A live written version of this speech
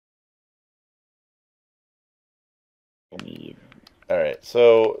Alright,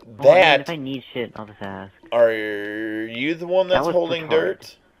 so Well, I mean, that... if I need shit, I'll just ask. Are you the one that's That was holding retarded.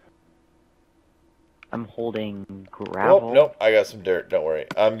 dirt? I'm holding Oh, gravel. nope, I got some dirt, don't worry.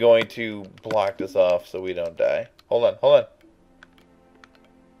 I'm going to block this off so we don't die. Hold on, hold on.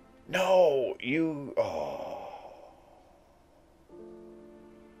 No, you... Oh.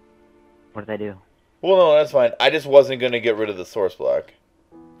 What did I do? Well, no, that's fine. I just wasn't going to get rid of the source block.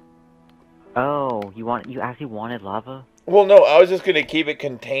 Oh, you actually wanted lava? Well, no, I was just going to keep it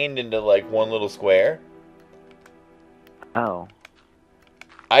contained into, like, one little square. Oh.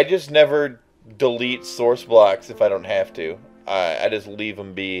 I just never delete source blocks if I don't have to. I just leave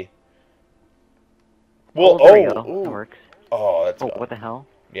them be. Well, There we go. ooh. That works. Oh, that's gone. What the hell?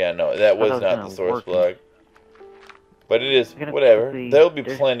 Yeah, no, that was that was not the source work. block. But it is, Gonna whatever. quickly- There'll be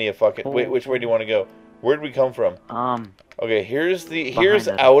plenty of fucking... Wait, coal. which way do you want to go? Where'd we come from? Okay, here's Behind us.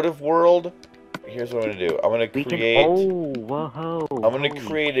 out of world. Here's what I'm gonna do. I'm gonna We create... can. Oh, whoa. I'm gonna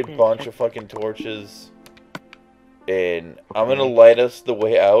create a shit. bunch of fucking torches. And I'm gonna light us the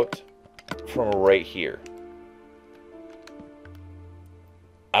way out from right here.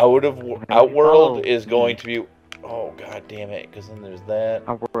 Outworld is going to be... Oh, god damn it, because then there's that.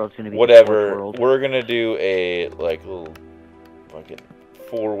 Our world's gonna be whatever. the world. We're gonna do a, like, little fucking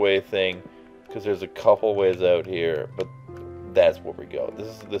 4-way thing. Because there's a couple ways out here. But that's where we go.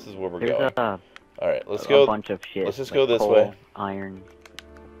 This is where we're going. Alright, let's go. A bunch of shit. Let's just like go this coal, way. Iron.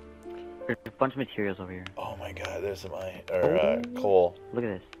 There's a bunch of materials over here. Oh my god, there's some coal. Look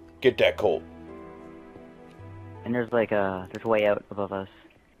at this. Get that coal. And there's like there's a way out above us.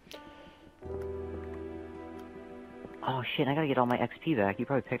 Oh shit, I gotta get all my XP back. You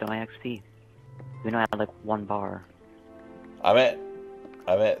probably picked up my XP. Even though I had like 1 bar. I'm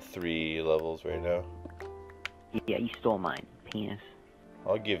at 3 levels right now. Yeah, you stole mine, penis.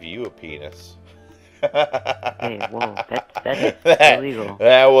 I'll give you a penis. Hey, whoa, that's illegal.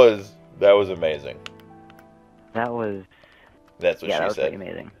 That was amazing. That was... That's what she that was said. pretty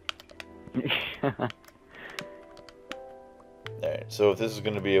amazing. Alright, so if this is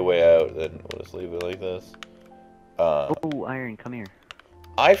going to be a way out, then we'll just leave it like this. Oh, Iron, come here.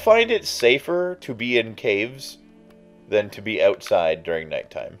 I find it safer to be in caves than to be outside during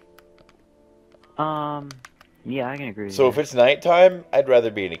nighttime. Yeah, I can agree with So that. if it's nighttime, I'd rather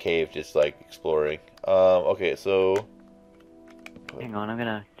be in a cave just, like, exploring. Okay, so... Hang on, I'm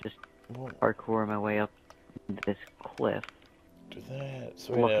gonna just parkour my way up this cliff. Do that.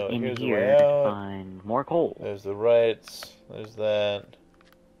 So we Look know in here's the here way to out. find more coal. There's the rights. There's that.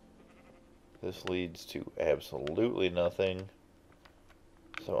 This leads to absolutely nothing.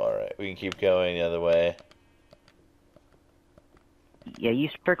 So, alright, we can keep going the other way. Yeah, you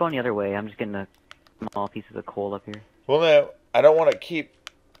start going the other way. I'm just getting a small pieces of coal up here. Well, no, I don't want to keep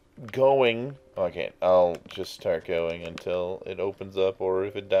going. Okay, I'll just start going until it opens up, or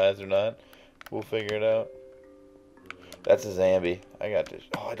if it dies or not. We'll figure it out. That's a zombie. I got this.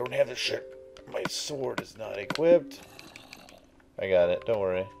 Oh, I don't have this shit. My sword is not equipped. I got it. Don't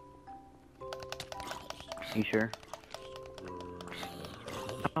worry. You sure?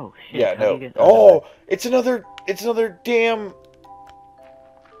 Oh shit. Yeah, how do no. you get Oh, it's another damn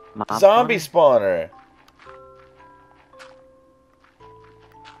mob zombie spawner? spawner.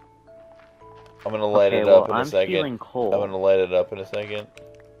 I'm gonna light it up in a second. I'm feeling cold. I'm gonna light it up in a second.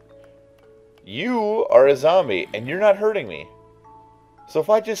 You are a zombie, and you're not hurting me. So if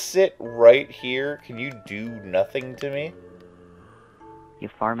I just sit right here, can you do nothing to me? You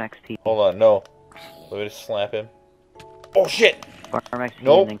farm XP. Hold on, no. Let me just slap him. Oh shit! Farm XP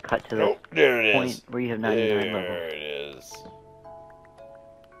Nope. and then cut to the Nope. There it point is. where you have 99 levels. There it is.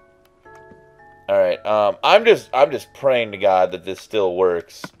 All right. I'm just praying to God that this still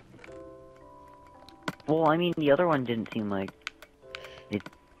works. Well, I mean, the other one didn't seem like it.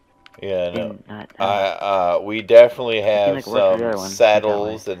 Yeah, no. Didn't not, We definitely have like it worked for the other some one,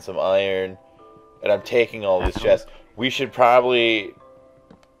 saddles and some iron, and I'm taking all these chests. We should probably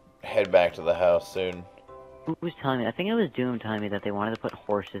head back to the house soon. Who was telling me? I think it was Doom telling me that they wanted to put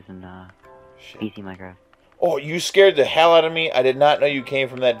horses in Shit. PC Minecraft. Oh, you scared the hell out of me. I did not know you came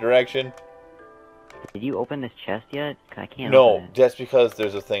from that direction. Did you open this chest yet? I can't No, open it. just because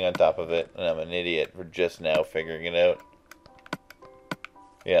there's a thing on top of it, and I'm an idiot for just now figuring it out.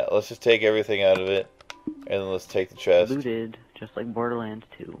 Yeah, let's just take everything out of it, and then let's take the chest. Looted, just like Borderlands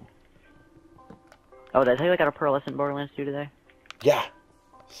 2. Oh, did I tell you I got a pearlescent Borderlands 2 today? Yeah,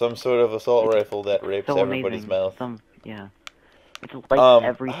 some sort of assault rifle that rapes So everybody's amazing. mouth. Yeah. It's like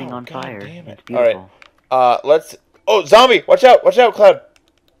everything on God fire. damn it. It's beautiful. Alright, let's... Oh, zombie! Watch out, Cloud!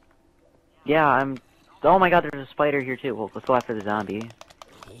 Yeah, I'm... Oh my god, there's a spider here too. Well, let's go after the zombie.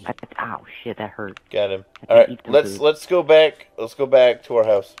 Ow, shit, that hurt. Got him. I All can't eat right, some food. let's go back. Let's go back to our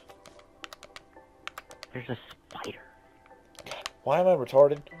house. There's a spider. Why am I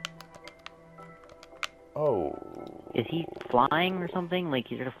retarded? Oh. Is he flying or something?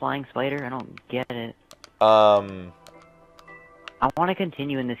 Like, is it a flying spider? I don't get it. I want to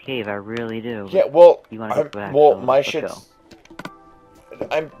continue in this cave, I really do. Yeah, well, You want to go back? well, so my let's shit's... go.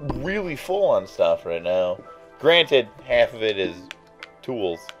 I'm really full on stuff right now. Granted, half of it is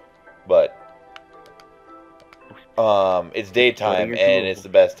tools, but... it's daytime, and it's the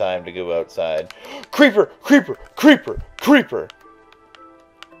best time to go outside. Creeper! Creeper! Creeper! Creeper!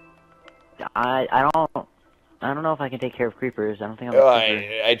 I don't know if I can take care of creepers. I don't think I'm a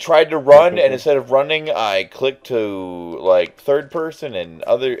creeper. I tried to run, and instead of running, I clicked to, like, third person and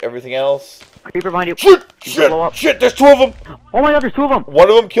everything else. Creeper behind you! Shit! You Shit! blow up. Shit! There's two of them! Oh my god, there's two of them! One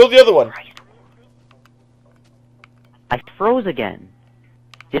of them killed the other one. I froze again.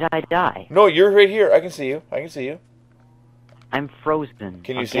 Did I die? No, you're right here. I can see you. I can see you. I'm frozen.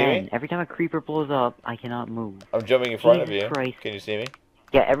 Can you see me? Every time a creeper blows up, I cannot move. I'm jumping in front of Jesus you. Christ. Can you see me?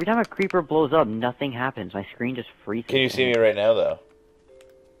 Yeah, every time a creeper blows up, nothing happens. My screen just freezes. Can you see me right now, though?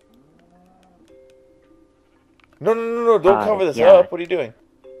 No, no, no, no. Don't cover this up. What are you doing?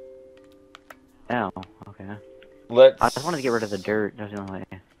 Oh, okay. Let's... I just wanted to get rid of the dirt. There's no way.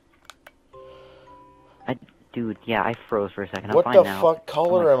 Dude, yeah, I froze for a second. What I'm the fine now. fuck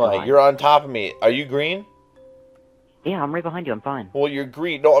color am I? You're on top of me. Are you green? Yeah, I'm right behind you. I'm fine. Well, you're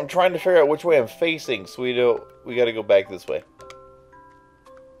green. No, I'm trying to figure out which way I'm facing, so we gotta go back this way.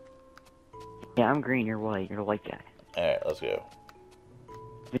 Yeah, I'm green. You're white. You're the white guy. Alright, let's go.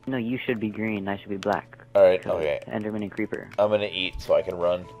 No, you should be green. I should be black. Alright, okay. Enderman and creeper. I'm gonna eat so I can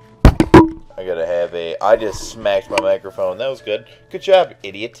run. I gotta have a... I just smacked my microphone. That was good. Good job,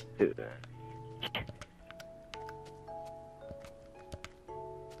 idiot.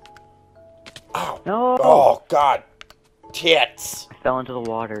 Ow. No! Oh, God. Tits. I fell into the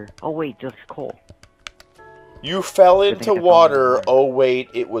water. Oh, wait, just coal. You fell into water. Oh, wait,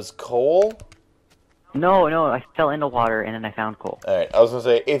 it was coal? No, I fell into water and then I found coal. Alright, I was gonna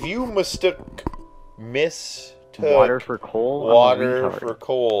say, if you mistook water for coal? Water for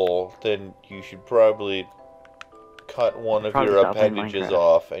coal, then you should probably cut one of your appendages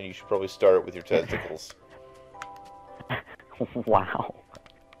off, and you should probably start with your testicles. Wow.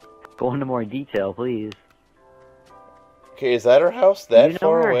 Go into more detail, please. Okay, is that our house that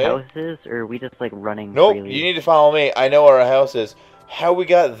far away? Do you know where our house is, or are we just, like, running Nope, freely? you need to follow me. I know where our house is. How we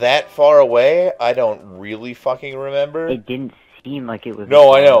got that far away, I don't really fucking remember. It didn't seem like it was...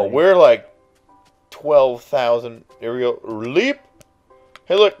 No, I know. We're like 12,000. Here we go. Leap!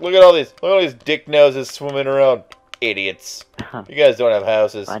 Hey, look at all these. Look at all these dick noses swimming around. Idiots. You guys don't have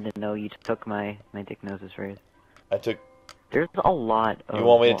houses. I didn't know you took my dick noses phrase. I took... There's a lot of... You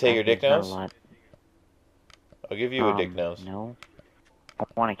want me to take your dick nose? Not a lot. I'll give you a dick nose. No. I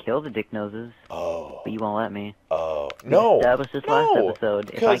want to kill the dick noses. Oh. But you won't let me. Oh. No. That was this last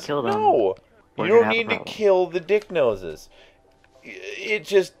episode. If I kill them... No. You don't need to kill the dick noses. It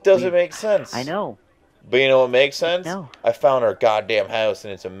just doesn't make sense. I know. But you know what makes sense? No. I found our goddamn house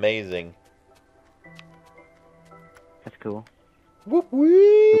and it's amazing. That's cool. Whoop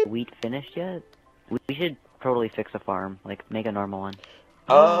whoop. Wheat finished yet? We should totally fix a farm. Like, make a normal one.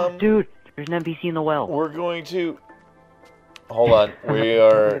 Dude, there's an NPC in the well. We're going to... Hold on. We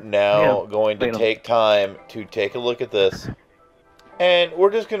are now going to take time to take a look at this. And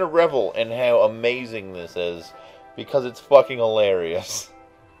we're just going to revel in how amazing this is. Because it's fucking hilarious.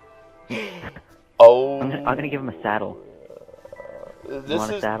 Oh. I'm gonna give him a saddle.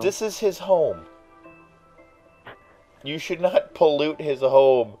 This is his home. You should not pollute his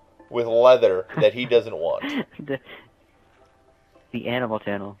home with leather that he doesn't want. The Animal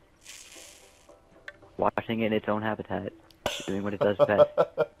Channel. Watching it in its own habitat. Doing what it does best.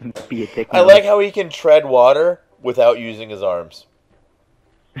 Be a dick. I like how he can tread water without using his arms.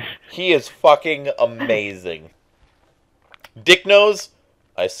 He is fucking amazing. Dick Nose,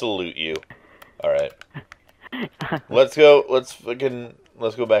 I salute you. Alright. Let's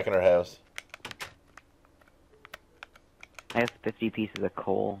go back in our house. I have 50 pieces of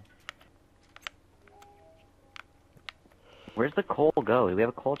coal. Where's the coal go? Do we have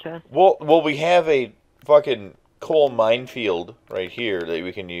a coal chest? Well, we have a fucking coal minefield right here that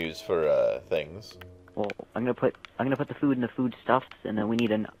we can use for things. Well, I'm gonna put the food in the foodstuffs, and then we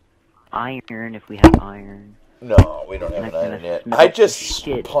need an iron if we have iron. No, we don't have an iron yet. I just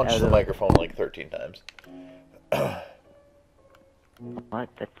punched the microphone like 13 times. What?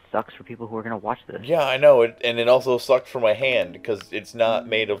 That sucks for people who are gonna watch this. Yeah, I know. And it also sucked for my hand because it's not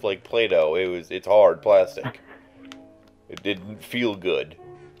made of like Play-Doh. It's hard plastic. It didn't feel good.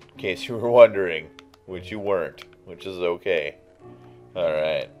 In case you were wondering, which you weren't, which is okay.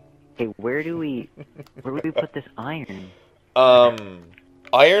 Alright. Hey, where do we put this iron?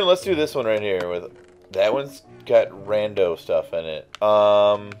 Iron, let's do this one right here. With that one's got rando stuff in it.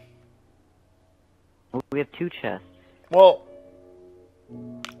 We have 2 chests. Well,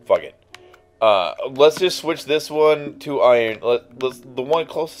 fuck it. Let's just switch this one to iron. Let's the one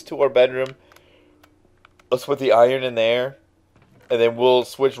closest to our bedroom. Let's put the iron in there, and then we'll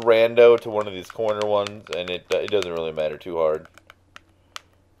switch rando to one of these corner ones, and it doesn't really matter too hard.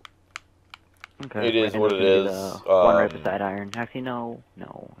 Okay. It is what it is. One right beside iron. Actually, no.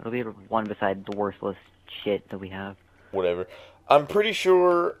 It'll be one beside the worthless shit that we have. Whatever. I'm pretty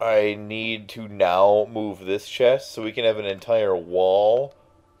sure I need to now move this chest so we can have an entire wall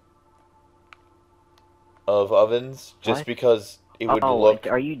of ovens, just What? because it would look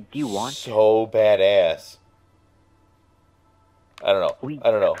do you want so badass. I don't know.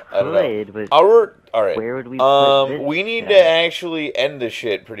 I don't know. But All right. where would we put this we need to chest? actually end this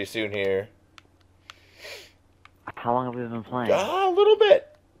shit pretty soon here. How long have we been playing? A little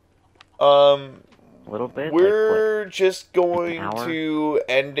bit. A little bit? We're just going to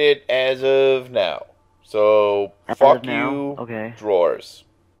end it as of now. So, fuck you, okay. drawers.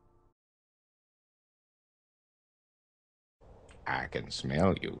 I can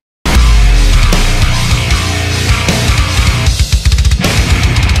smell you.